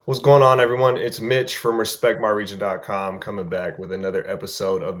What's going on, everyone? It's Mitch from RespectMyRegion.com coming back with another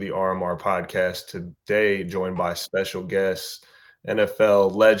episode of the RMR podcast. Today, joined by special guest,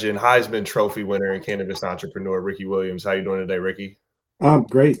 NFL legend, Heisman Trophy winner, and cannabis entrepreneur Ricky Williams. How you doing today, Ricky?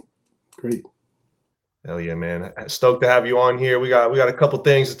 Great, great. Hell yeah, man! Stoked to have you on here. We got a couple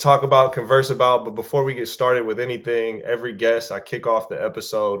things to talk about, converse about. But before we get started with anything, every guest I kick off the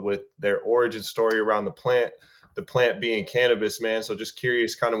episode with their origin story around the plant being cannabis, man. So just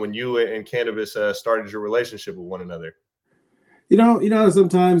curious, kind of when you and cannabis started your relationship with one another.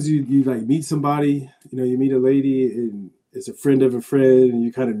 Sometimes you like meet somebody, you meet a lady and it's a friend of a friend and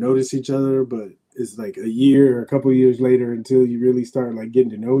you kind of notice each other, but it's like a year or a couple of years later until you really start like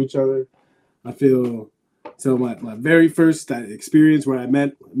getting to know each other. I feel so my very first experience where I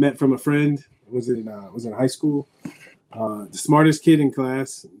met from a friend was in high school. The smartest kid in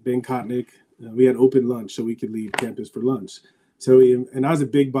class, Ben Kotnick. We had open lunch so we could leave campus for lunch. And I was a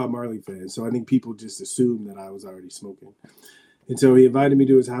big Bob Marley fan, so I think people just assumed that I was already smoking. And so he invited me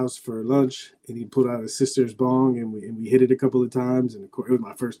to his house for lunch, and he pulled out his sister's bong, and we hit it a couple of times. And of course, it was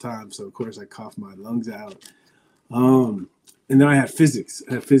my first time, so of course I coughed my lungs out. And then I had physics.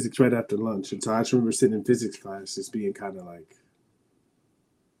 I had physics right after lunch, and so I just remember sitting in physics class, just being kind of like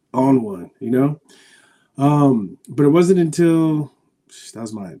on one. But it wasn't until that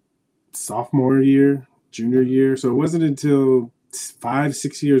was my sophomore year, junior year. So it wasn't until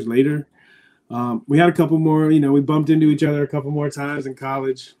 5-6 years later. We had a couple more, we bumped into each other a couple more times in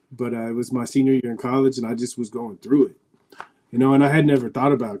college, but it was my senior year in college and I just was going through it, and I had never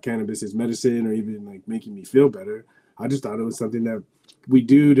thought about cannabis as medicine or even like making me feel better. I just thought it was something that we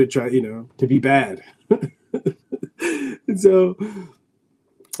do to try, to be bad. and so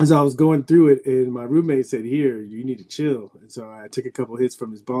As I was going through it, and my roommate said, "Here, you need to chill." And so I took a couple hits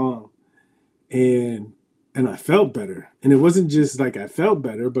from his bong, and I felt better. And it wasn't just like I felt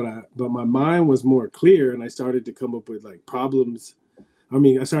better, but my mind was more clear, and I started to come up with like problems.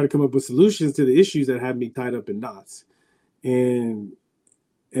 I started to come up with solutions to the issues that had me tied up in knots, and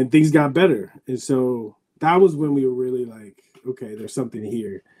things got better. And so that was when we were really like, okay, there's something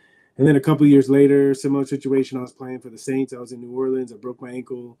here. And then a couple years later, similar situation. I was playing for the Saints. I was in New Orleans. I broke my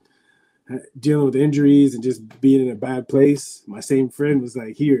ankle, dealing with injuries and just being in a bad place. My same friend was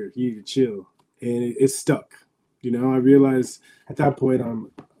like, "Here, you need to chill," and it stuck. I realized at that point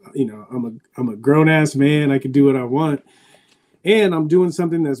I'm a grown ass man. I can do what I want, and I'm doing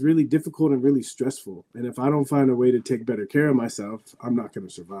something that's really difficult and really stressful. And if I don't find a way to take better care of myself, I'm not going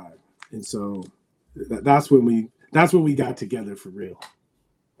to survive. And so that's when we got together for real.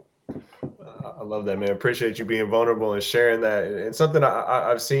 I love that, man. Appreciate you being vulnerable and sharing that. And something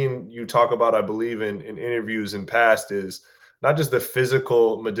I've seen you talk about, I believe, in interviews in past is not just the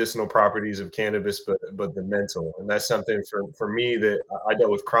physical medicinal properties of cannabis, but the mental. And that's something for me that I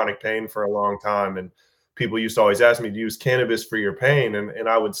dealt with chronic pain for a long time. And people used to always ask me to use cannabis for your pain. And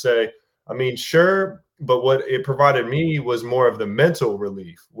I would say, I mean, sure. But what it provided me was more of the mental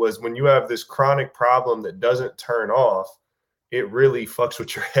relief, was when you have this chronic problem that doesn't turn off, it really fucks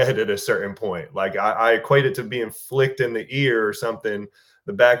with your head at a certain point. Like I equate it to being flicked in the ear or something,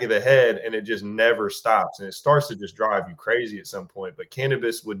 the back of the head, and it just never stops. And it starts to just drive you crazy at some point. But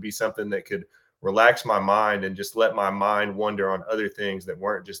cannabis would be something that could relax my mind and just let my mind wander on other things that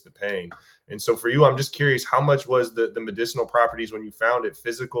weren't just the pain. And so for you, I'm just curious, how much was the medicinal properties when you found it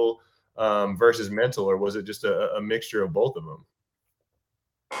physical versus mental, or was it just a mixture of both of them?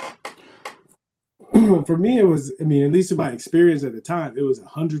 For me, it was. At least in my experience at the time, it was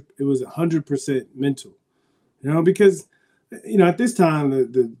 100. It was 100% mental. Because at this time,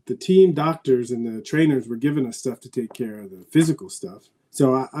 the team doctors and the trainers were giving us stuff to take care of the physical stuff.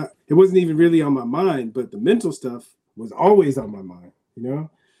 So it wasn't even really on my mind, but the mental stuff was always on my mind. And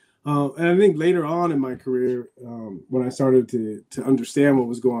I think later on in my career, when I started to understand what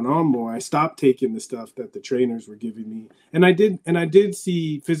was going on more, I stopped taking the stuff that the trainers were giving me, and I did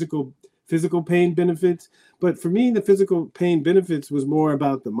see physical pain benefits. But for me, the physical pain benefits was more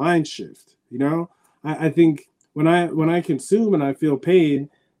about the mind shift. I think when I consume and I feel pain,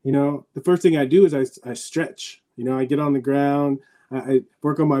 the first thing I do is I stretch. I get on the ground. I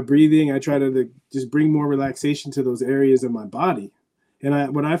work on my breathing. I try to just bring more relaxation to those areas of my body.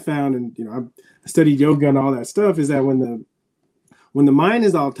 And what I found, and I studied yoga and all that stuff, is that when the mind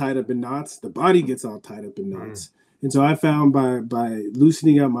is all tied up in knots, the body gets all tied up in knots. And so I found by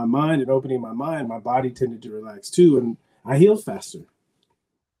loosening up my mind and opening my mind, my body tended to relax too, and I healed faster.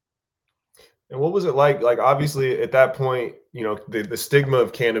 And what was it like? Like, obviously, at that point, the stigma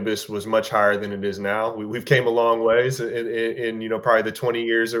of cannabis was much higher than it is now. We've came a long ways in probably the 20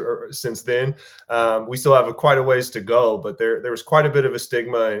 years or since then. We still have quite a ways to go, but there was quite a bit of a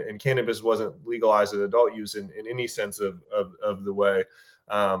stigma, and cannabis wasn't legalized as adult use in any sense of the way.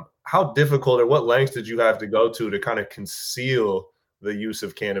 How difficult or what lengths did you have to go to kind of conceal the use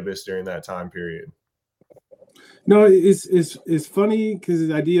of cannabis during that time period? No, it's funny because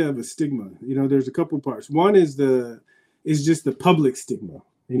the idea of a stigma, there's a couple parts. One is just the public stigma,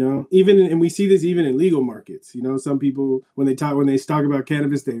 and we see this even in legal markets. Some people when they talk about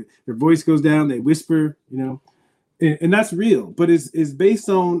cannabis, their voice goes down, they whisper, and that's real, but it's based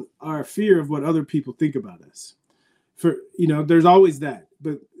on our fear of what other people think about us. There's always that,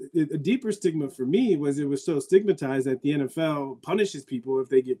 but a deeper stigma for me was it was so stigmatized that the NFL punishes people if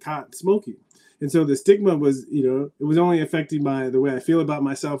they get caught smoking. And so the stigma was, it was only affecting the way I feel about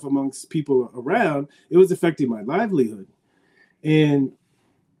myself amongst people around. It was affecting my livelihood. And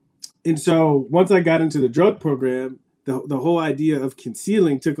so once I got into the drug program, the whole idea of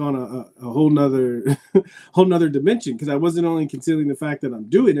concealing took on a whole nother dimension, because I wasn't only concealing the fact that I'm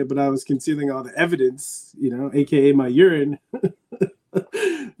doing it, but I was concealing all the evidence, AKA my urine,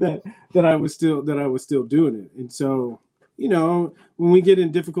 that I was still doing it. And so, when we get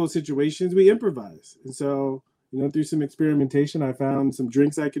in difficult situations, we improvise. And so, through some experimentation, I found some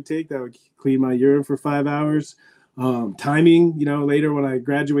drinks I could take that would clean my urine for 5 hours. Timing, later when I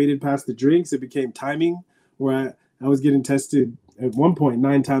graduated past the drinks, it became timing, where I was getting tested at one point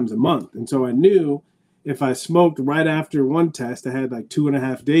 9 times a month. And so I knew if I smoked right after one test, I had like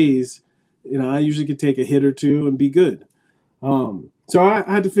 2.5 days, I usually could take a hit or two and be good. So I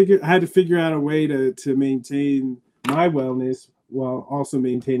had to figure out a way to maintain my wellness while also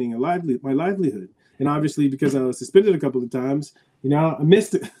maintaining my livelihood. And obviously, because I was suspended a couple of times, I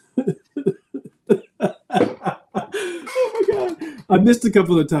missed it. Oh my God. I missed a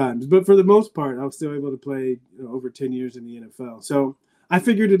couple of times, but for the most part, I was still able to play over 10 years in the NFL. So I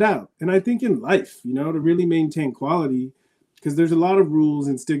figured it out. And I think in life, to really maintain quality, because there's a lot of rules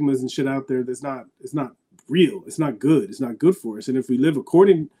and stigmas and shit out there it's not real. It's not good. It's not good for us. And if we live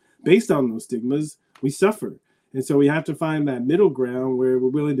based on those stigmas, we suffer. And so we have to find that middle ground where we're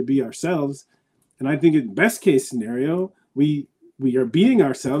willing to be ourselves. And I think in best case scenario, we are being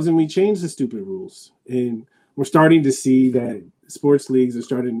ourselves and we change the stupid rules. And we're starting to see that sports leagues are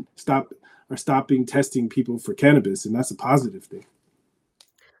stopping testing people for cannabis, and that's a positive thing.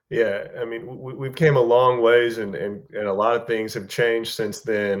 Yeah, I mean, we've came a long ways, and a lot of things have changed since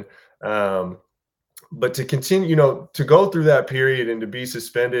then. But to continue, to go through that period and to be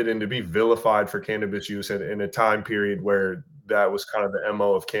suspended and to be vilified for cannabis use in a time period where that was kind of the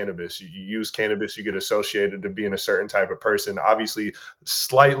MO of cannabis. You use cannabis, you get associated to being a certain type of person. Obviously,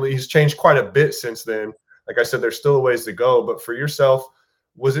 slightly, he's changed quite a bit since then. Like I said, there's still a ways to go. But for yourself,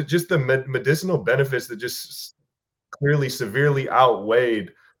 was it just the medicinal benefits that just clearly severely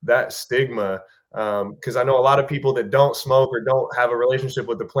outweighed that stigma? Because I know a lot of people that don't smoke or don't have a relationship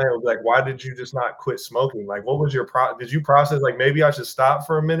with the plant will be like, why did you just not quit smoking? Like, what was did you process, like, maybe I should stop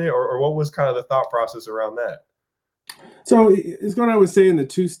for a minute, or what was kind of the thought process around that? So it's what I was saying, the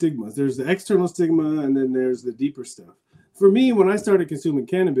two stigmas. There's the external stigma, and then there's the deeper stuff. For me, when I started consuming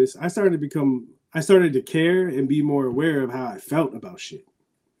cannabis, I started to care and be more aware of how I felt about shit,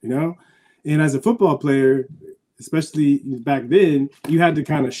 And as a football player, especially back then, you had to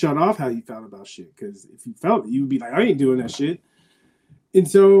kind of shut off how you felt about shit, because if you felt it, you would be like, I ain't doing that shit. And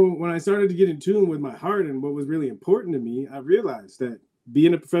so when I started to get in tune with my heart and what was really important to me, I realized that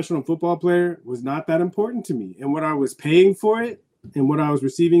being a professional football player was not that important to me. And what I was paying for it and what I was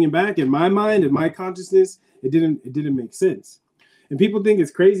receiving back, in my mind and my consciousness, it didn't make sense. And people think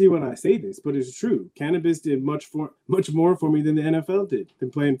it's crazy when I say this, but it's true. Cannabis did much more for me than the NFL did,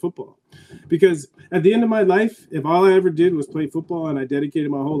 than playing football. Because at the end of my life, if all I ever did was play football and I dedicated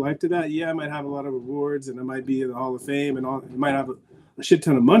my whole life to that, yeah, I might have a lot of awards and I might be in the Hall of Fame and I might have a shit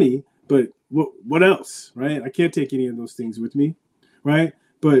ton of money, but what else, right? I can't take any of those things with me, right?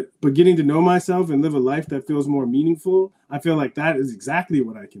 But getting to know myself and live a life that feels more meaningful, I feel like that is exactly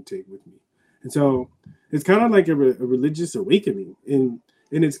what I can take with me. And so it's kind of like a religious awakening, and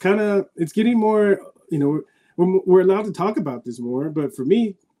it's getting more, we're allowed to talk about this more. But for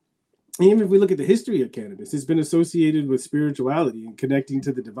me, even if we look at the history of cannabis, it's been associated with spirituality and connecting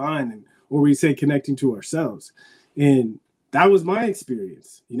to the divine, or we say connecting to ourselves. And that was my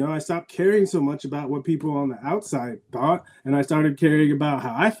experience. I stopped caring so much about what people on the outside thought, and I started caring about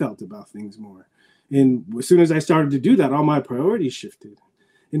how I felt about things more. And as soon as I started to do that, all my priorities shifted.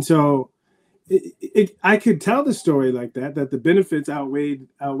 And so I could tell the story like that the benefits outweighed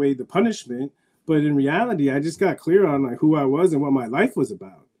the punishment, But in reality, I just got clear on like who I was and what my life was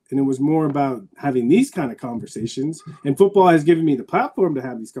about. And it was more about having these kind of conversations. And football has given me the platform to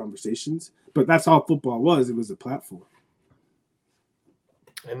have these conversations. But that's all football was. It was a platform.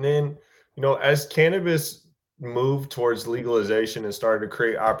 And then, as cannabis moved towards legalization and started to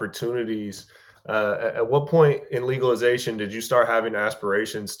create opportunities, at what point in legalization did you start having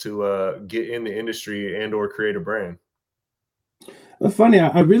aspirations to get in the industry and or create a brand? Well, funny,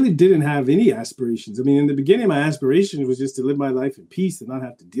 I really didn't have any aspirations. I mean, in the beginning, my aspiration was just to live my life in peace and not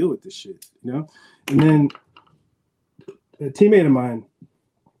have to deal with this shit, And then a teammate of mine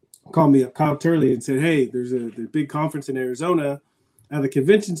called me up, Kyle Turley, and said, "Hey, there's a big conference in Arizona at the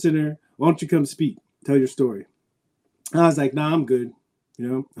convention center. Why don't you come speak? Tell your story." And I was like, "Nah, I'm good."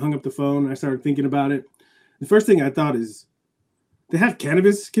 Hung up the phone. I started thinking about it. The first thing I thought is, they have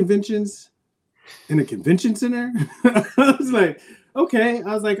cannabis conventions in a convention center? I was like, okay.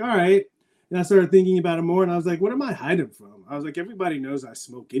 I was like, all right. And I started thinking about it more, and I was like, what am I hiding from? I was like, everybody knows I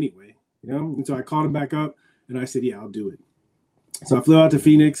smoke anyway, And so I called him back up, and I said, yeah, I'll do it. So I flew out to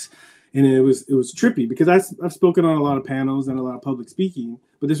Phoenix, and it was trippy because I've spoken on a lot of panels and a lot of public speaking,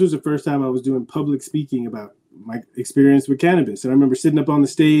 but this was the first time I was doing public speaking about my experience with cannabis. And I remember sitting up on the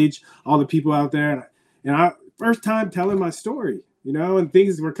stage, all the people out there, and I first time telling my story, and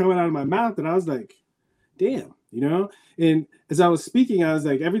things were coming out of my mouth, and I was like, damn, And as I was speaking, I was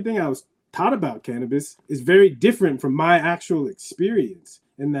like, everything I was taught about cannabis is very different from my actual experience,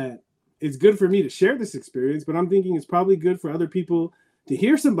 and that it's good for me to share this experience, but I'm thinking it's probably good for other people to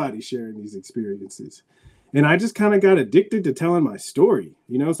hear somebody sharing these experiences. And I just kind of got addicted to telling my story,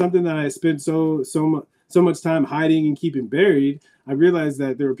 something that I spent so much time hiding and keeping buried. I realized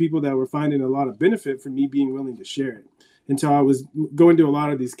that there were people that were finding a lot of benefit from me being willing to share it. And so I was going to a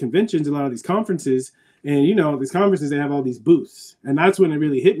lot of these conventions, a lot of these conferences, and these conferences, they have all these booths. And that's when it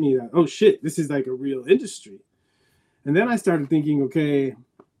really hit me that, oh shit, this is like a real industry. And then I started thinking, okay,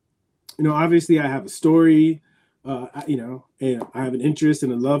 obviously I have a story, and I have an interest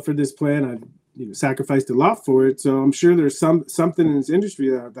and a love for this plant. I've sacrificed a lot for it. So I'm sure there's something in this industry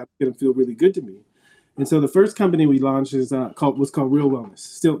that's going to feel really good to me. And so the first company we launched was called Real Wellness.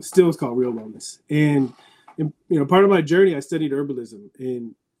 Still is called Real Wellness. And part of my journey, I studied herbalism,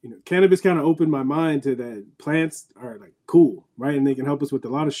 and cannabis kind of opened my mind to that plants are like cool, right? And they can help us with a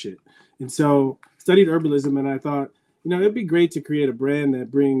lot of shit. And so studied herbalism, and I thought, it'd be great to create a brand that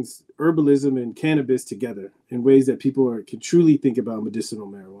brings herbalism and cannabis together in ways that people can truly think about medicinal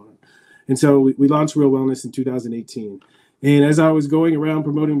marijuana. And so we launched Real Wellness in 2018. And as I was going around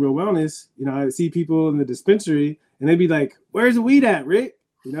promoting Real Wellness, I would see people in the dispensary, and they'd be like, "Where's the weed at, Rick?"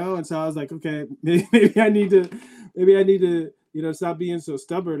 And so I was like, okay, maybe I need to, stop being so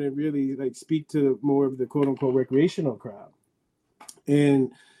stubborn and really like speak to more of the quote unquote recreational crowd.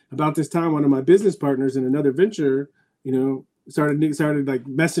 And about this time, one of my business partners in another venture, started like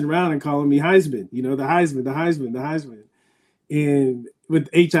messing around and calling me Heisman, the Heisman, and with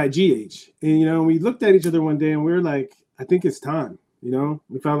HIGH. And, we looked at each other one day and we were like, I think it's time,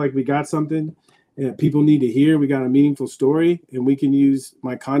 we felt like we got something that people need to hear. We got a meaningful story, and we can use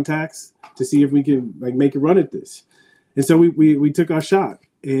my contacts to see if we can like make a run at this. And so we took our shot,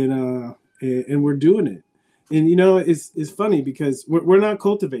 and we're doing it. And it's funny because we're not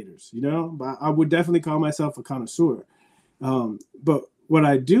cultivators, but I would definitely call myself a connoisseur. But what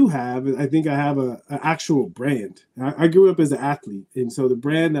I do have, I think I have an actual brand. I grew up as an athlete, and so the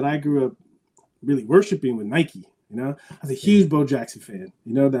brand that I grew up really worshiping was Nike. I was a huge Bo Jackson fan.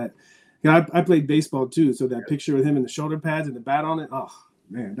 I played baseball too, so that picture with him in the shoulder pads and the bat on it, oh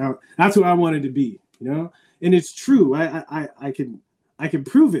man, that's what I wanted to be, And it's true. I can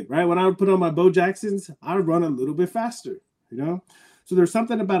prove it, right? When I would put on my Bo Jacksons, I would run a little bit faster, So there's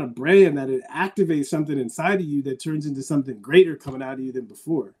something about a brand that it activates something inside of you that turns into something greater coming out of you than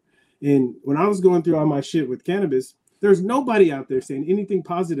before. And when I was going through all my shit with cannabis, there's nobody out there saying anything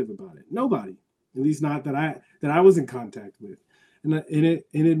positive about it. Nobody, at least not that I was in contact with. And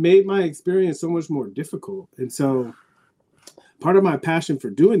it made my experience so much more difficult. And so part of my passion for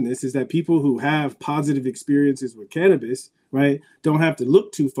doing this is that people who have positive experiences with cannabis, right, don't have to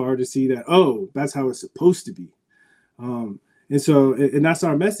look too far to see that, oh, that's how it's supposed to be. And that's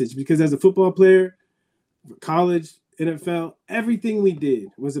our message, because as a football player, college, NFL, everything we did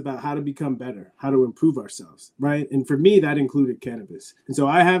was about how to become better, how to improve ourselves, right? And for me, that included cannabis. And so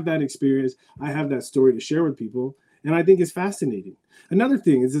I have that experience. I have that story to share with people. And I think it's fascinating. Another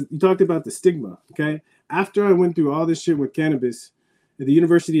thing is, you talked about the stigma, okay? After I went through all this shit with cannabis at the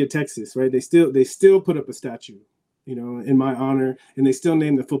University of Texas, right? They still put up a statue in my honor, and they still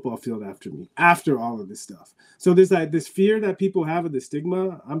name the football field after me after all of this stuff. So there's like this fear that people have of the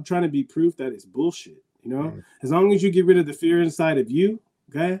stigma. I'm trying to be proof that it's bullshit. As long as you get rid of the fear inside of you,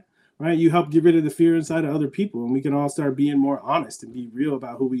 okay, right, you help get rid of the fear inside of other people, and we can all start being more honest and be real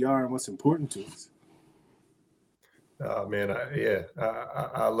about who we are and what's important to us. Oh man,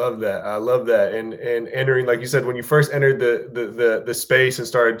 I love that. I love that. And entering, like you said, when you first entered the space and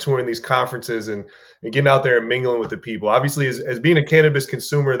started touring these conferences and getting out there and mingling with the people. Obviously, as being a cannabis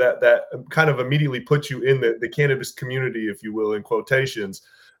consumer, that kind of immediately puts you in the cannabis community, if you will, in quotations.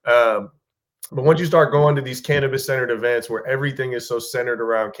 But once you start going to these cannabis centered events where everything is so centered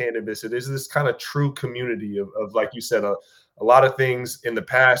around cannabis, it is this kind of true community of like you said, a lot of things in the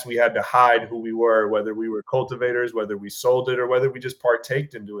past we had to hide who we were, whether we were cultivators, whether we sold it, or whether we just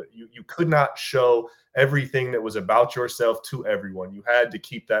partaked into it. You could not show everything that was about yourself to everyone. You had to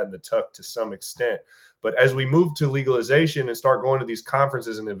keep that in the tuck to some extent. But as we move to legalization and start going to these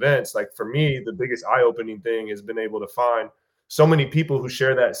conferences and events, like for me, the biggest eye-opening thing has been able to find so many people who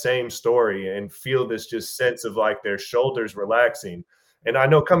share that same story and feel this just sense of like their shoulders relaxing. And I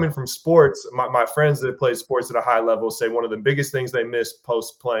know coming from sports, my friends that play sports at a high level say one of the biggest things they miss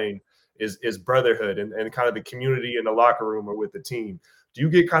post playing is brotherhood and kind of the community in the locker room or with the team. Do you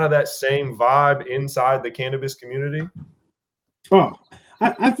get kind of that same vibe inside the cannabis community? Oh,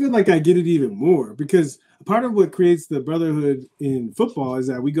 I feel like I get it even more because part of what creates the brotherhood in football is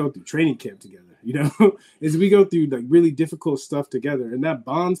that we go through training camp together, is we go through like really difficult stuff together, and that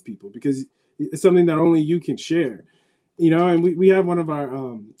bonds people because it's something that only you can share. And we have one of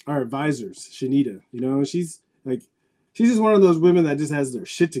our advisors, Shanita, she's just one of those women that just has their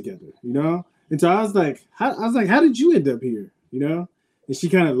shit together, And so I was like, how did you end up here? And she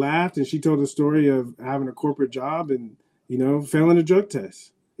kind of laughed and she told a story of having a corporate job and, failing a drug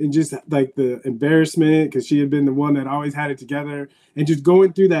test and just like the embarrassment because she had been the one that always had it together and just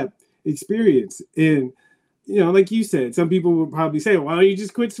going through that experience. And like you said, some people will probably say, why don't you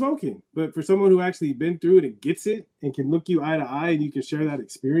just quit smoking? But for someone who actually been through it and gets it and can look you eye to eye and you can share that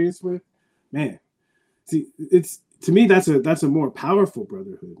experience with, man, see, it's to me, that's a more powerful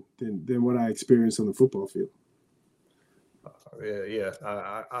brotherhood than what I experienced on the football field. Yeah.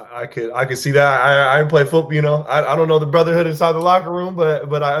 I could see that. I play football, I don't know the brotherhood inside the locker room,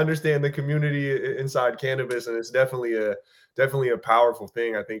 but I understand the community inside cannabis, and it's definitely a powerful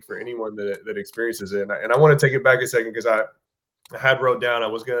thing, I think, for anyone that experiences it. And I want to take it back a second because I had wrote down I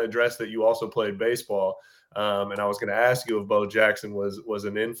was going to address that you also played baseball, and I was going to ask you if Bo Jackson was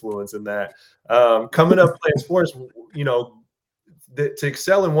an influence in that. Coming up playing sports, to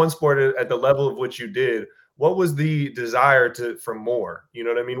excel in one sport at the level of which you did, what was the desire for more? You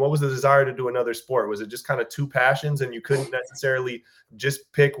know what I mean? What was the desire to do another sport? Was it just kind of two passions and you couldn't necessarily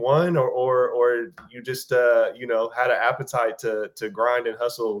just pick one, or you just had an appetite to grind and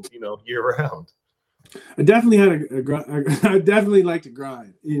hustle, year round? I definitely I definitely like to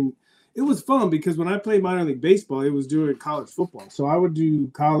grind, and it was fun because when I played minor league baseball, it was during college football. So I would do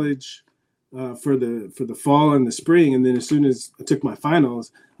college for the fall and the spring, and then as soon as I took my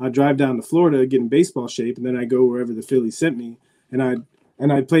finals, I'd drive down to Florida, get in baseball shape, and then I go wherever the Phillies sent me, and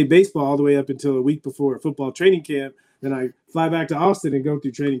I'd play baseball all the way up until a week before football training camp. Then I fly back to Austin and go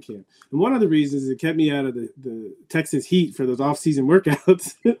through training camp. And one of the reasons it kept me out of the Texas heat for those off-season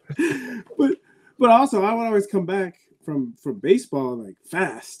workouts, but also I would always come back from baseball like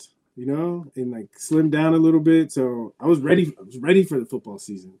fast, and like slim down a little bit. So I was ready for the football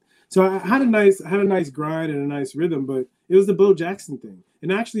season. So I had a nice grind and a nice rhythm, but it was the Bo Jackson thing.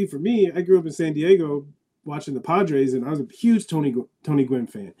 And actually, for me, I grew up in San Diego watching the Padres, and I was a huge Tony Gwynn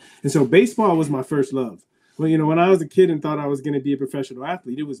fan. And so baseball was my first love. Well, when I was a kid and thought I was going to be a professional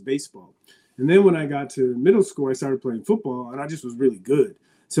athlete, it was baseball. And then when I got to middle school, I started playing football, and I just was really good.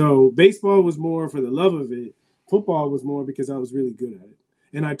 So baseball was more for the love of it. Football was more because I was really good at it.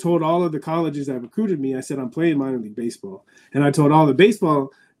 And I told all of the colleges that recruited me, I said, I'm playing minor league baseball. And I told all the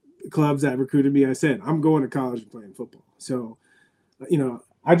baseball clubs that recruited me, I said, I'm going to college and playing football. So,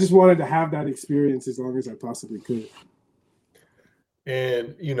 I just wanted to have that experience as long as I possibly could.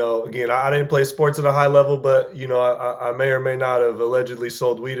 And, again, I didn't play sports at a high level, but, I may or may not have allegedly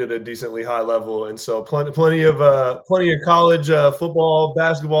sold weed at a decently high level. And so plenty of college football,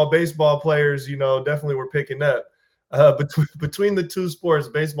 basketball, baseball players, definitely were picking up. Between the two sports,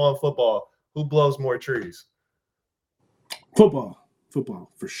 baseball and football, who blows more trees? Football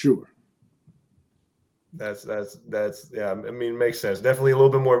for sure. That's yeah. I mean, it makes sense. Definitely a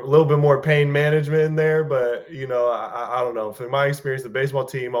little bit more pain management in there, but I don't know. From my experience, the baseball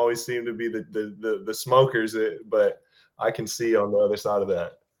team always seemed to be the smokers, but I can see on the other side of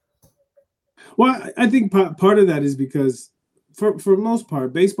that. Well, I think part of that is because for most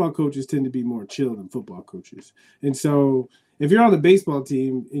part, baseball coaches tend to be more chill than football coaches. And so if you're on the baseball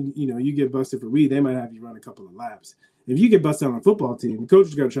team and you get busted for weed, they might have you run a couple of laps. If you get busted on a football team, the coach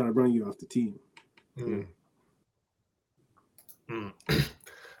is going to try to run you off the team. Mm. Mm.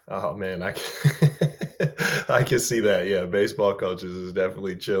 Oh man, I can see that. Yeah, baseball coaches is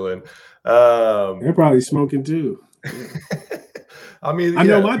definitely chilling. They're probably smoking too. I mean, I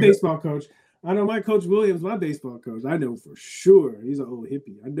know yeah, my baseball coach. I know my coach Williams, my baseball coach. I know for sure he's an old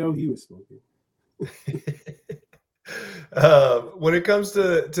hippie. I know he was smoking. When it comes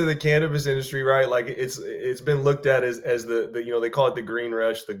to the cannabis industry, right? Like it's been looked at as the they call it the green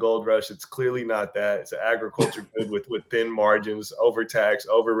rush, the gold rush. It's clearly not that. It's an agriculture good with thin margins, overtaxed,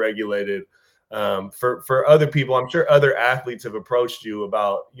 overregulated. For other people, I'm sure other athletes have approached you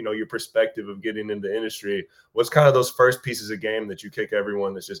about your perspective of getting into the industry. What's kind of those first pieces of game that you kick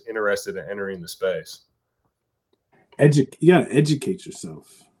everyone that's just interested in entering the space? You gotta educate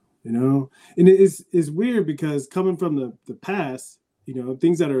yourself, and it's weird because coming from the past,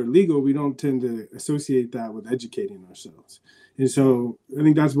 things that are illegal, we don't tend to associate that with educating ourselves. And so I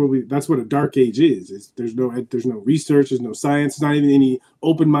think that's what a dark age is there's no research, there's no science, not even any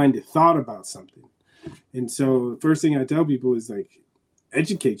open-minded thought about something. And so the first thing I tell people is like,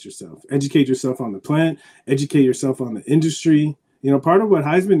 educate yourself on the plant, educate yourself on the industry. Part of what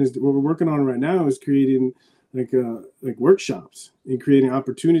Heisman is, what we're working on right now, is creating like workshops and creating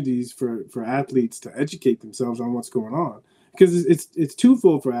opportunities for athletes to educate themselves on what's going on, because it's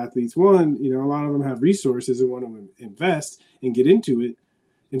twofold for athletes. One, a lot of them have resources and want to invest and get into it,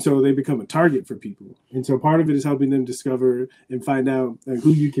 and so they become a target for people. And so part of it is helping them discover and find out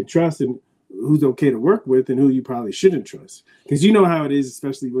who you can trust and who's okay to work with and who you probably shouldn't trust, because you know how it is,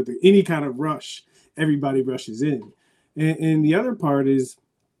 especially with any kind of rush. Everybody rushes in. And the other part is,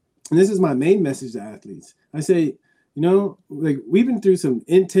 and this is my main message to athletes, I say, like, we've been through some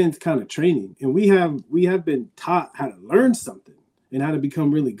intense kind of training, and we have been taught how to learn something and how to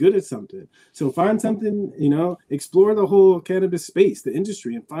become really good at something. So find something, explore the whole cannabis space, the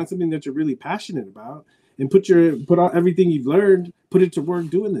industry, and find something that you're really passionate about, and put out everything you've learned, put it to work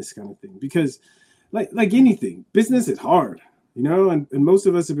doing this kind of thing. Because like anything, business is hard, and most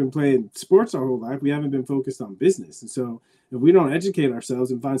of us have been playing sports our whole life. We haven't been focused on business. And so if we don't educate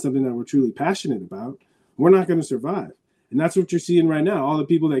ourselves and find something that we're truly passionate about, we're not going to survive. And that's what you're seeing right now. All the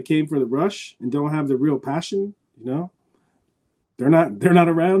people that came for the rush and don't have the real passion, they're not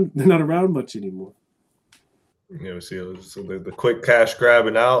around. They're not around much anymore. So the quick cash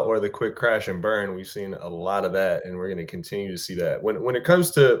grabbing out or the quick crash and burn, we've seen a lot of that, and we're going to continue to see that. When it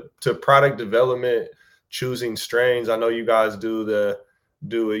comes to product development, choosing strains, I know you guys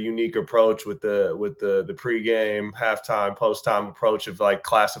do a unique approach with the pregame, halftime, post-time approach of like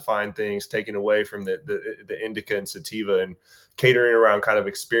classifying things, taking away from the indica and sativa and catering around kind of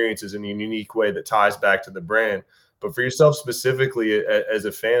experiences in a unique way that ties back to the brand. But for yourself specifically, as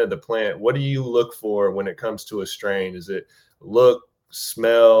a fan of the plant, what do you look for when it comes to a strain? Is it look,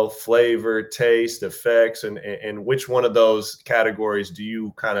 smell, flavor, taste, effects, and which one of those categories do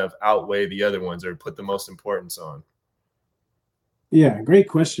you kind of outweigh the other ones or put the most importance on? Yeah, great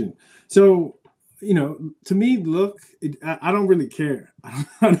question. So, to me, look, I don't really care.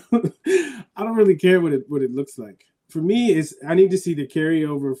 I don't really care what it looks like. For me, I need to see the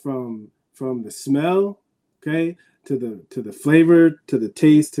carryover from the smell, okay, to the flavor, to the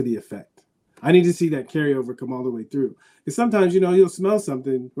taste, to the effect. I need to see that carryover come all the way through. Because sometimes, you'll smell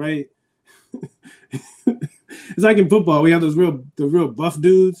something, right? It's like in football, we have the real buff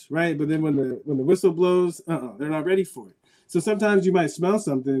dudes, right? But then when the whistle blows, they're not ready for it. So sometimes you might smell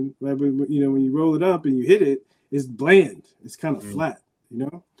something, right? But when you roll it up and you hit it, it's bland. It's kind of flat,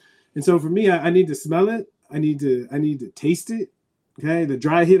 And so for me, I need to smell it. I need to taste it. Okay, the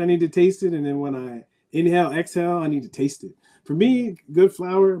dry hit, I need to taste it, and then when I inhale, exhale, I need to taste it. For me, good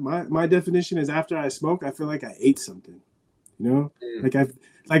flower, my definition is after I smoke, I feel like I ate something.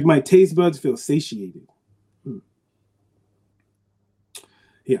 Like my taste buds feel satiated.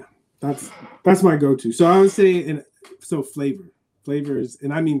 Yeah, that's my go-to. So I would say, flavor is,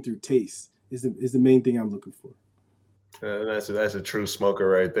 and I mean through taste, is the main thing I'm looking for. That's a true smoker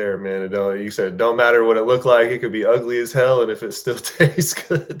right there, man. You said don't matter what it looked like; it could be ugly as hell, and if it still tastes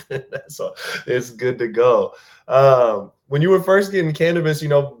good, then that's all. It's good to go. When you were first getting cannabis,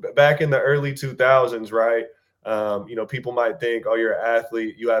 back in the early 2000s, right? People might think, oh, you're an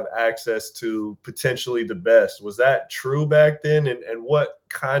athlete, you have access to potentially the best. Was that true back then? And what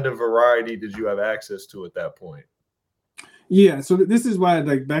kind of variety did you have access to at that point? Yeah, so this is why,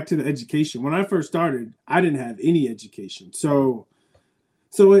 like, back to the education. When I first started, I didn't have any education. So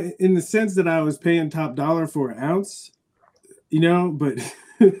So in the sense that I was paying top dollar for an ounce, but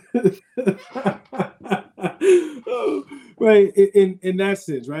right in that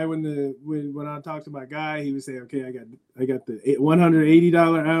sense, right? When I talked to my guy, he would say, okay, I got the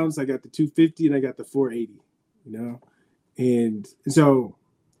 $180 ounce, I got the 250, and I got the 480, and so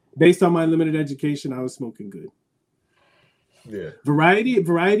based on my limited education, I was smoking good. Yeah.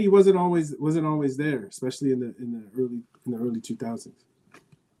 Variety wasn't always there, especially in the early 2000s.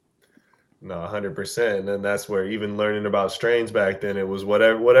 No, 100%. And that's where even learning about strains back then, it was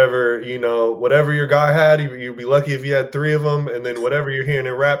whatever your guy had, you'd be lucky if you had 3 of them. And then whatever you're hearing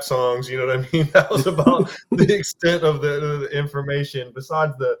in rap songs, you know what I mean? That was about the extent of the information,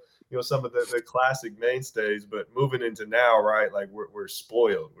 besides some of the classic mainstays. But moving into now, right? Like we're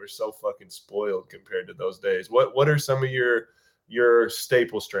spoiled. We're so fucking spoiled compared to those days. What are some of your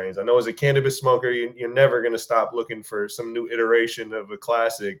staple strains? I know as a cannabis smoker, you're never going to stop looking for some new iteration of a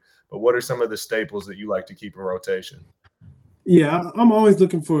classic. But what are some of the staples that you like to keep in rotation? Yeah, I'm always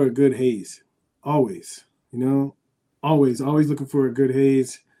looking for a good haze. Always, always looking for a good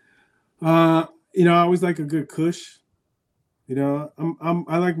haze. I always like a good Kush.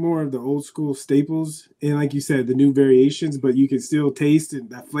 I like more of the old school staples, and like you said, the new variations, but you can still taste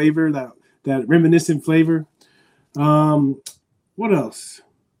that flavor, that reminiscent flavor. What else?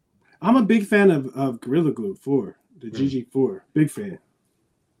 I'm a big fan of Gorilla Glue 4, the GG4. Big fan.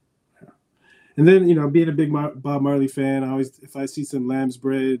 And then, being a big Bob Marley fan, if I see some lamb's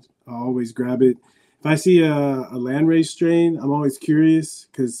bread, I'll always grab it. If I see a landrace strain, I'm always curious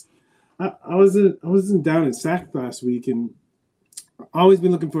because I wasn't down in Sac last week, and I've always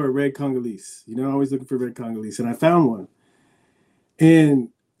been looking for a red Congolese. Always looking for red Congolese, and I found one. And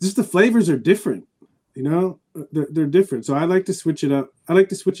just the flavors are different. They're different. So I like to switch it up. I like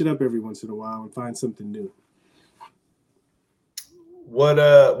to switch it up every once in a while and find something new.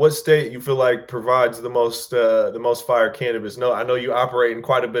 What state you feel like provides the most fire cannabis? No, I know you operate in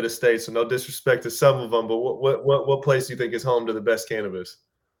quite a bit of states, so no disrespect to some of them, but what place do you think is home to the best cannabis?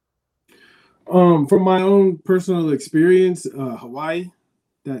 From my own personal experience, Hawaii,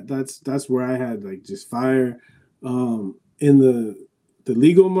 that's where I had like just fire. In the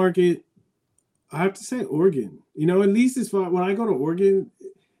legal market, I have to say Oregon. At least as far when I go to Oregon,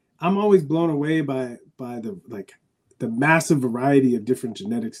 I'm always blown away by the massive variety of different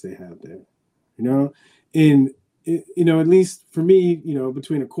genetics they have there, and at least for me,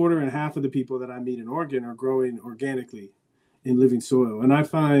 between a quarter and half of the people that I meet in Oregon are growing organically in living soil. And I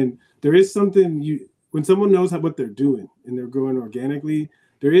find there is something when someone knows what they're doing and they're growing organically,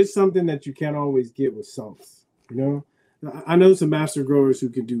 there is something that you can't always get with salts. I know some master growers who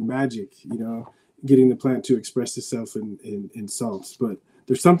can do magic, getting the plant to express itself in salts, but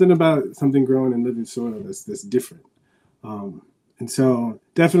there's something about something growing in living soil that's different. And so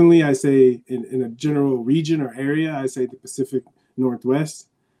definitely I say in a general region or area, I say the Pacific Northwest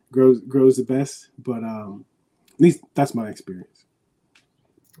grows the best, but at least that's my experience.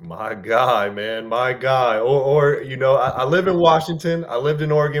 My guy, man, my guy. Or I live in Washington. I lived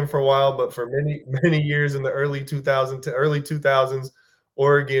in Oregon for a while, but for many years in the early 2000s,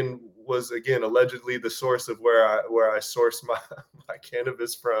 Oregon was again allegedly the source of where I source my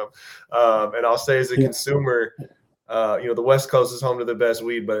cannabis from. And I'll say as a consumer, the West Coast is home to the best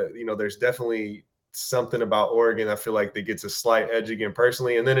weed, but there's definitely something about Oregon I feel like that gets a slight edge again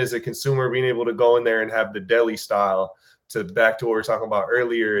personally. And then as a consumer, being able to go in there and have the deli style, to back to what we were talking about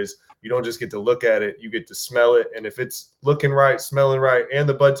earlier, is you don't just get to look at it, you get to smell it. And if it's looking right, smelling right, and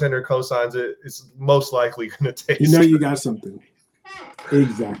the bud tender co-signs it, it's most likely going to taste good. You got something.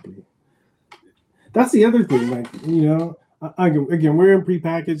 Exactly. That's the other thing. Like, again, we're in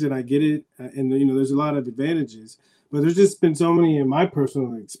prepackaged and I get it. And, there's a lot of advantages. But there's just been so many in my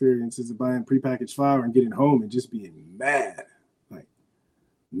personal experiences of buying prepackaged flower and getting home and just being mad. Like,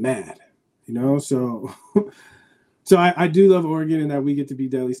 mad. So... So I do love Oregon, and that we get to be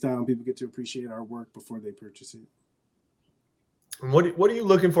deli style and people get to appreciate our work before they purchase it. And what are you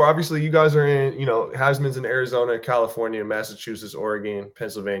looking for? Obviously, you guys are in, Heisman's in Arizona, California, Massachusetts, Oregon,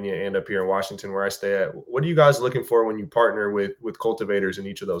 Pennsylvania, and up here in Washington, where I stay at. What are you guys looking for when you partner with cultivators in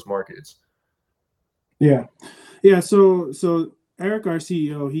each of those markets? Yeah. So Eric, our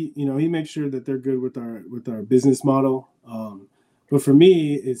CEO, he makes sure that they're good with our business model. But for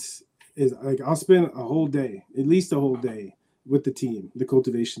me, it's like I'll spend a whole day, at least a whole day, with the team, the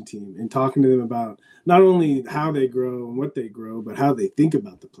cultivation team, and talking to them about not only how they grow and what they grow, but how they think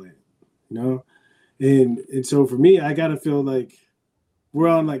about the plant, And so for me, I gotta feel like we're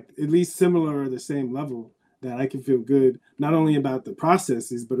on like at least similar or the same level, that I can feel good not only about the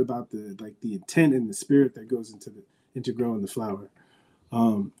processes, but about the intent and the spirit that goes into growing the flower.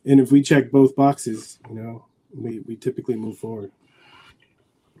 And if we check both boxes, we typically move forward.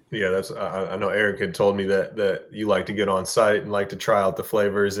 Yeah, that's I know Eric had told me that you like to get on site and like to try out the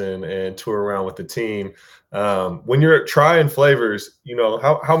flavors and tour around with the team. When you're trying flavors,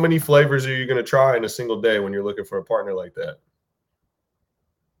 how many flavors are you going to try in a single day when you're looking for a partner like that?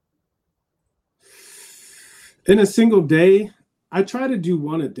 In a single day, I try to do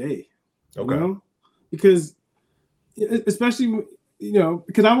one a day. Okay. Because especially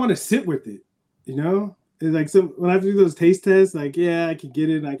because I want to sit with it. It's like when I do those taste tests, like I can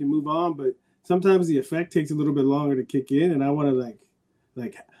get it and I can move on, but sometimes the effect takes a little bit longer to kick in, and I want to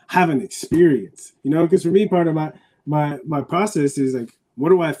like have an experience. Because for me, part of my process is like, what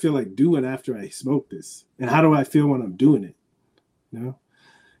do I feel like doing after I smoke this, and how do I feel when I'm doing it?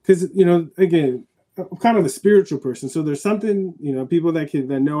 Because again, I'm kind of a spiritual person, so there's something people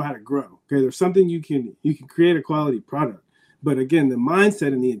that know how to grow. Okay, there's something you can create a quality product, but again, the mindset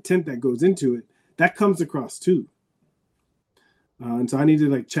and the intent that goes into it, that comes across too. And so I need to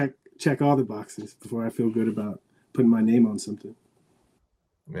like check all the boxes before I feel good about putting my name on something.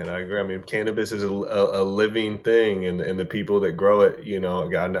 Man, I agree. I mean, cannabis is a living thing, and the people that grow it,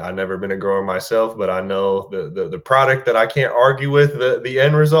 I've never been a grower myself, but I know the product that I can't argue with, the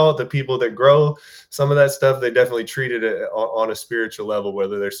end result, the people that grow some of that stuff, they definitely treat it on a spiritual level,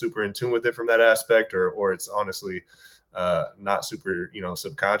 whether they're super in tune with it from that aspect or it's honestly not super,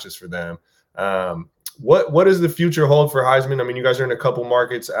 subconscious for them. What does the future hold for Heisman? I mean, you guys are in a couple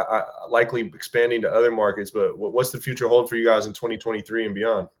markets, likely expanding to other markets, but what's the future hold for you guys in 2023 and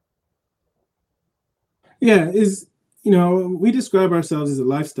beyond? Yeah, we describe ourselves as a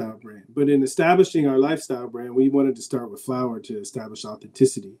lifestyle brand, but in establishing our lifestyle brand, we wanted to start with flower to establish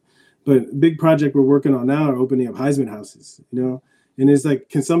authenticity. But a big project we're working on now are opening up Heisman houses, and it's like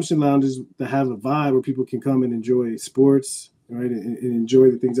consumption lounges that have a vibe where people can come and enjoy sports, right, and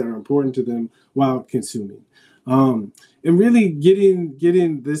enjoy the things that are important to them while consuming, and really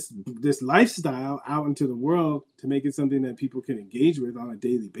getting this lifestyle out into the world to make it something that people can engage with on a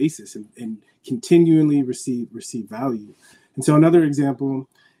daily basis and continually receive value. And so another example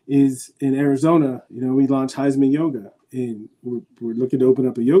is in Arizona. We launched Heisman Yoga, and we're looking to open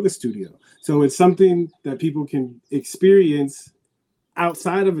up a yoga studio. So it's something that people can experience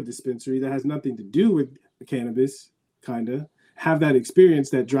outside of a dispensary that has nothing to do with cannabis, kind of have that experience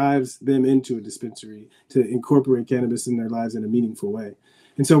that drives them into a dispensary to incorporate cannabis in their lives in a meaningful way.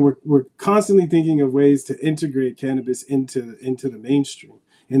 And so we're constantly thinking of ways to integrate cannabis into the mainstream.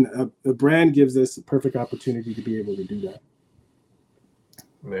 And a brand gives us a perfect opportunity to be able to do that.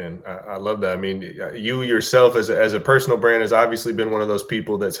 Man, I love that. I mean, you yourself as a personal brand has obviously been one of those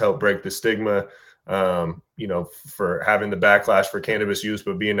people that's helped break the stigma, for having the backlash for cannabis use,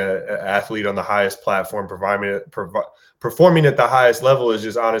 but being an athlete on the highest platform, performing at the highest level is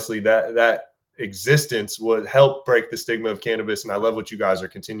just honestly that existence would help break the stigma of cannabis. And I love what you guys are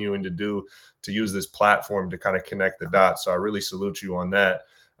continuing to do to use this platform to kind of connect the dots. So I really salute you on that.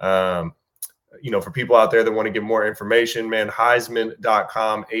 For people out there that want to get more information, man,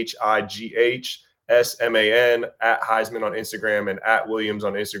 Highsman.com, HIGHSMAN, at Heisman on Instagram and at Williams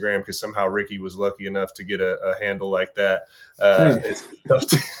on Instagram, because somehow Ricky was lucky enough to get a handle like that. It's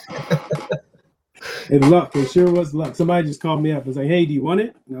luck. It sure was luck. Somebody just called me up and was like, "Hey, do you want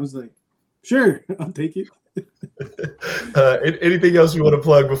it?" And I was like, "Sure, I'll take it." Anything else you want to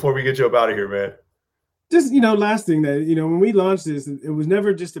plug before we get you up out of here, man? Just, last thing that, when we launched this, it was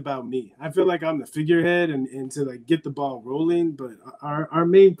never just about me. I feel like I'm the figurehead and to like get the ball rolling. But our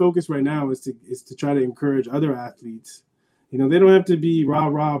main focus right now is to try to encourage other athletes. They don't have to be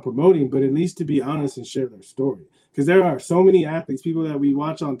rah promoting, but at least to be honest and share their story. Because there are so many athletes, people that we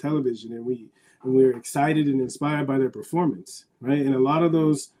watch on television, and we're excited and inspired by their performance, right? And a lot of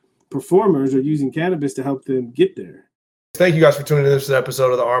those performers are using cannabis to help them get there. Thank you guys for tuning in to this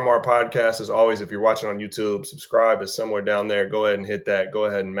episode of the RMR podcast. As always, if you're watching on YouTube, subscribe is somewhere down there. Go ahead and hit that. Go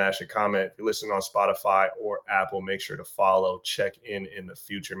ahead and mash a comment. If you're listening on Spotify or Apple, make sure to follow, check in the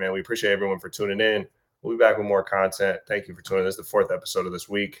future, man. We appreciate everyone for tuning in. We'll be back with more content. Thank you for tuning in. This is the 4th episode of this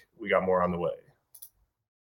week. We got more on the way.